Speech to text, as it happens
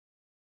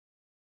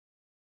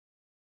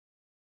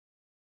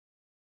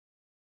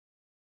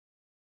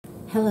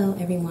Hello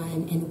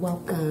everyone and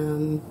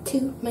welcome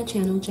to my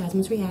channel,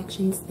 Jazmines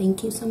Reactions.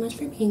 Thank you so much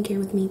for being here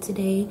with me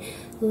today.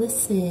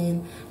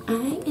 Listen,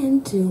 I am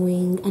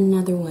doing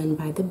another one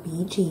by the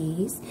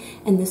BGs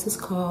and this is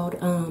called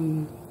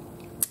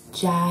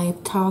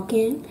Jive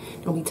Talkin.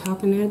 Don't be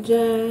talking that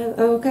jive,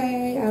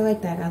 okay? I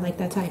like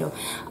that title.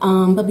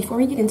 But before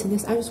we get into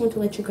this, I just want to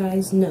let you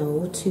guys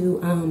know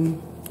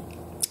to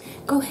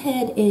go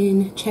ahead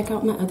and check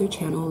out my other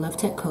channel, Love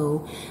Tech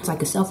Co. It's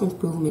like a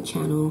self-improvement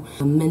channel,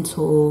 a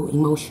mental,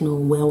 emotional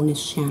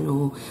wellness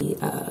channel,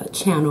 a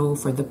channel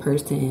for the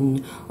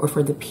person or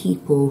for the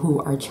people who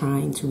are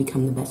trying to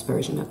become the best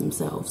version of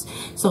themselves.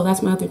 So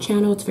that's my other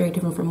channel. It's very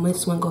different from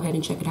this one. Go ahead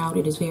and check it out.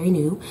 It is very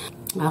new.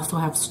 I also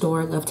have a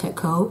store, Love Tech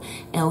Co,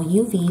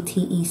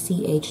 LUVTECH.co,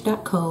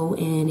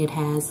 and it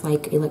has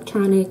like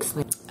electronics,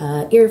 like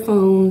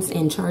earphones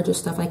and chargers,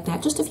 stuff like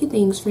that. Just a few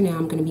things for now.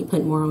 I'm going to be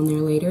putting more on there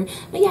later.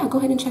 But yeah, go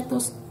ahead and check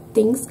those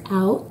things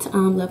out.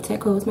 Love Tech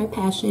Co is my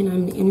passion.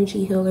 I'm an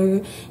energy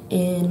healer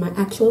in my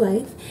actual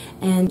life.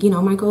 And, you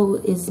know, my goal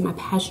is, my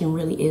passion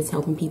really is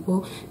helping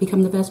people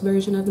become the best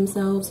version of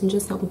themselves and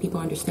just helping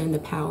people understand the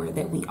power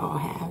that we all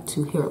have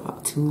to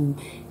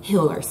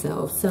heal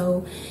ourselves.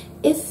 So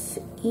if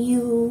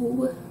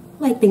you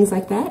like things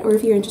like that, or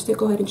if you're interested,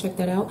 go ahead and check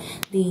that out.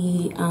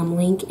 The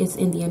link is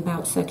in the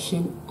About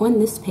section on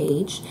this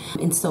page,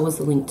 and so is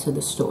the link to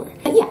the store.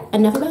 But yeah,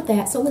 enough about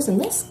that. So listen,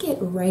 let's get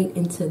right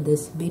into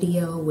this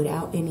video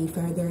without any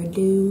further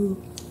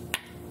ado.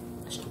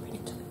 Let's jump right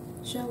into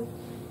it, shall we?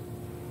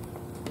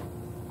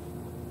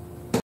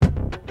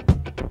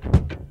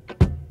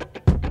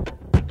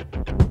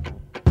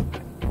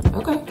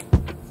 Okay.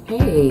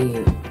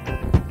 Hey.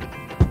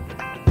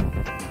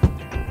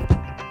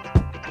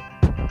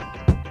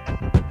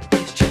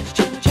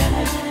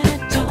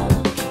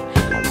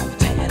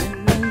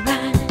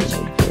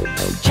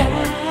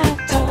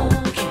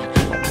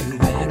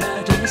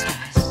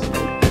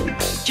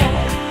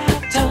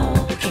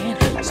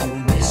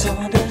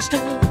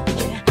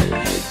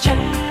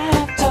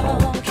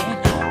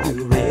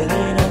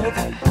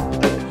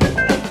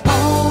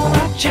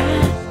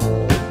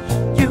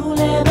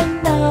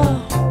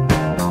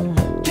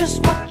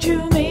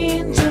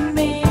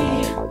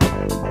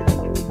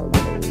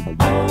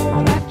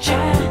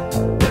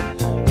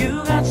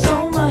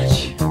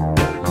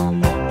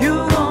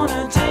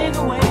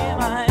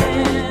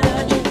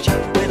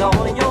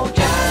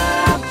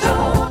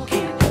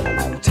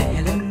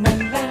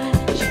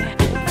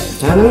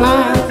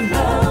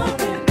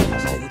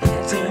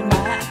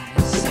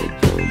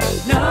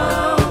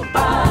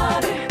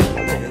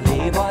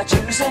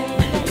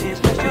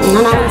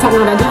 I'm not even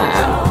talking about that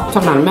job. I'm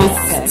talking about a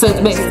mess. So it's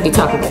basically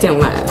talking 10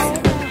 lies.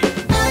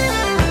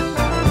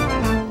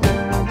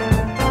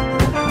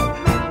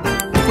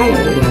 Hey.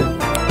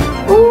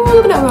 Ooh,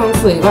 look at that long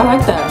sleeve. I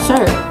like that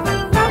shirt.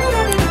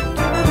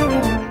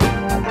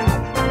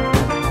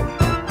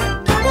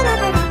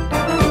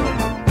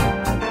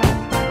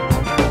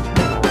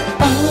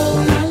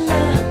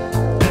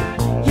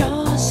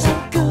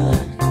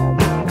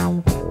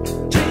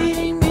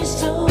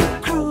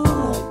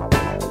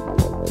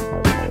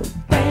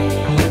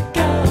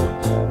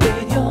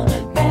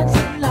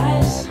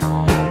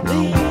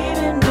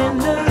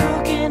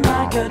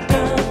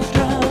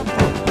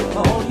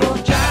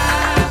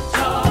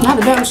 Not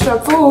a damn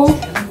struck fool.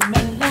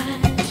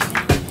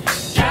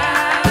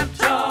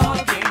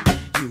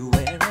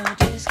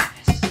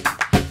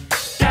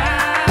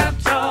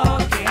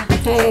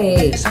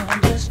 Hey.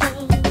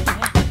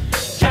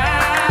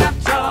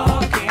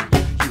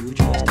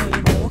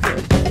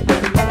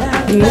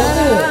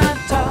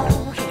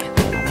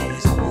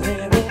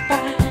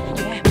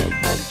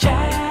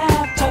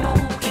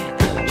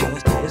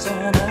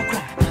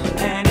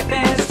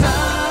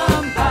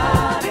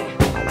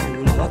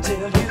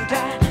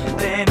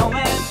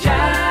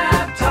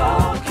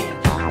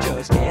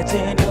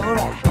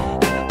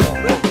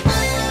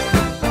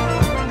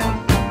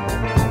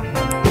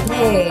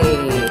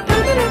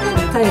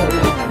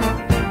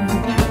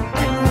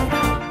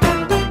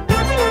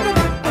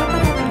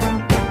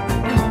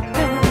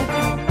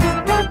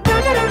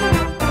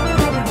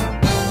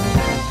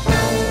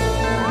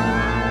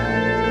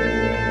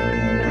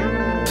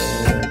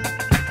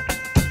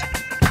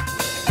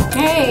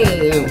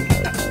 Hey.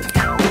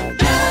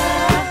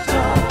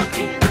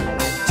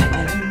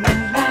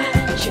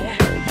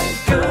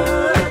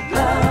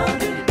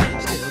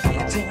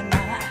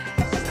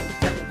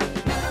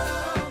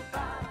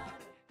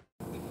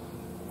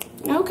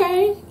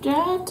 Okay,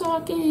 Jive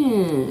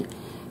Talkin.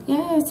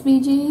 Yes,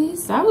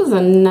 BGs. That was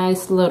a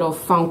nice little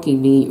funky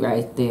beat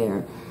right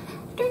there.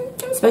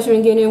 Especially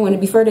when you get in, when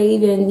before they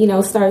even, you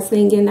know, start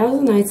singing. That was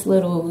a nice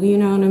little, you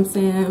know what I'm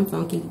saying,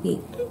 funky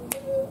beat.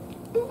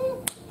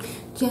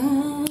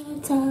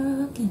 Jive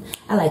Talkin.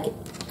 I like it.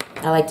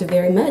 I liked it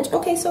very much.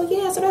 Okay, so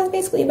yeah, so that's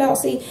basically about,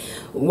 see,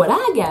 what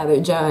I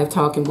gathered Jive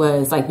Talkin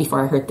was, like,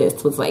 before I heard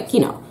this, was like, you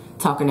know,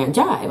 talking that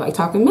jive, like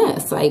talking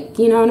mess, like,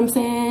 you know what I'm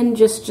saying?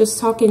 Just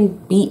talking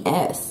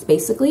BS,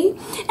 basically. And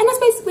that's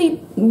basically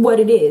basically what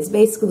it is.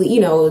 Basically, you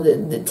know,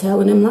 the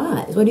telling them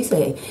lies. What do you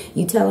say?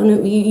 You telling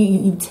them,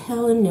 you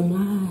telling them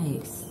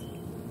lies.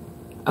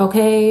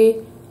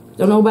 Okay?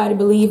 Don't nobody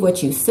believe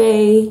what you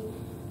say.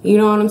 You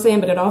know what I'm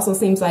saying? But it also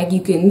seems like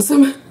you can,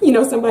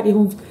 somebody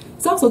who's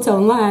also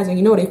telling lies and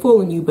you know they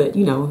fooling you, but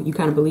you know, you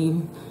kind of believe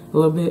them a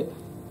little bit.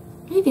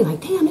 You'd be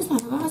like, damn, this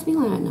motherfucker always be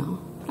lying. No,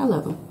 but I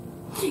love him.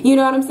 You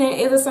know what I'm saying?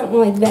 It was something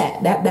like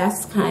that.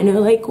 That's kind of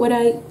like what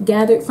I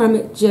gathered from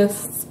it,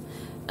 just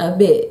a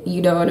bit.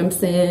 You know what I'm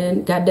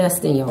saying? Got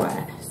dust in your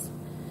eyes.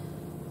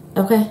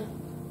 Okay?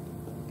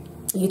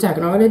 You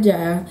talking all the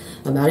jive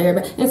about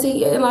everybody. And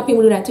see, a lot of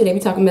people do that too. They be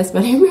talking mess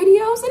about everybody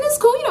else. And it's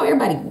cool. You know,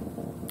 everybody,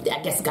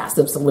 I guess,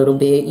 gossips a little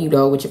bit, you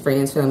know, with your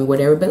friends, family,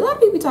 whatever. But a lot of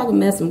people be talking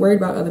mess and worried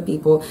about other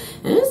people.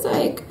 And it's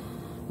like,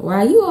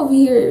 why are you over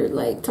here,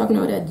 like, talking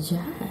all that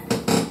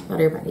jive about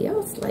everybody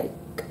else? Like,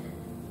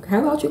 how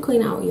about you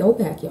clean out your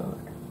backyard?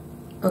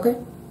 Okay?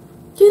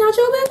 Clean out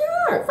your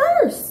backyard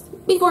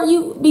first before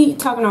you be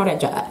talking all that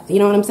jive. You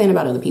know what I'm saying,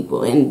 about other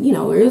people. And, you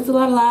know, there's a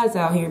lot of lies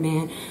out here,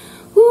 man.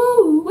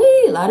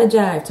 Woo-wee, a lot of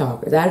jive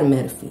talkers. I done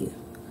met a few.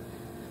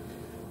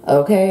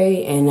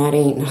 Okay? And that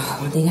ain't,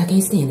 one thing I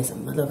can't stand is a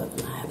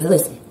motherfucking lie. But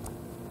listen.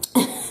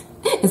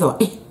 It's all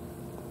right.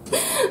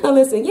 But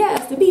listen,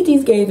 yes, the Bee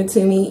Gees gave it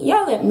to me.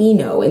 Y'all let me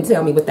know and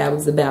tell me what that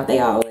was about. They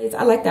always,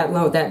 I like that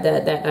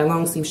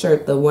long sleeve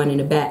shirt, the one in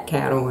the back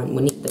had on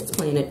when he was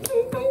playing it.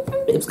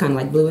 It was kind of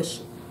like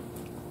bluish.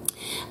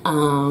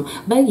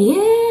 But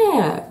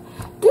yeah,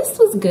 this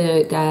was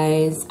good,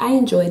 guys. I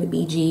enjoyed the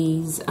Bee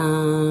Gees.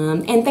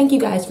 And thank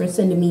you guys for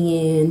sending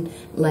me in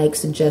like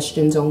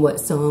suggestions on what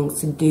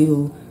songs to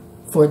do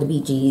for the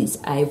Bee Gees.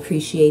 I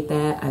appreciate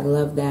that. I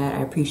love that.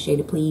 I appreciate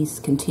it. Please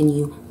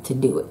continue to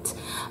do it.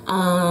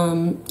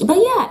 But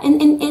yeah,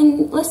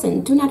 and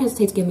listen, do not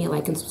hesitate to give me a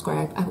like and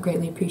subscribe. I would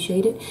greatly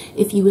appreciate it.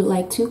 If you would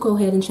like to, go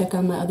ahead and check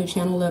out my other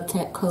channel, Love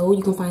Tech Co.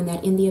 You can find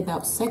that in the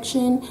About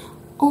section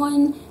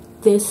on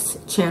this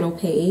channel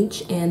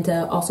page, and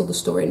also the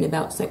Story and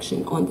About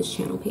section on this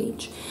channel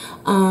page.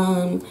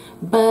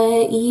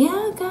 But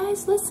yeah,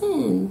 guys,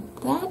 listen,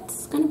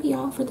 that's gonna be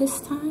all for this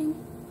time.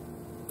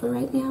 For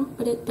right now,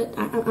 but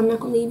I'm not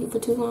gonna leave you for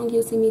too long.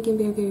 You'll see me again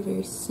very, very,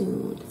 very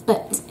soon.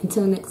 But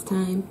until next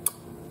time,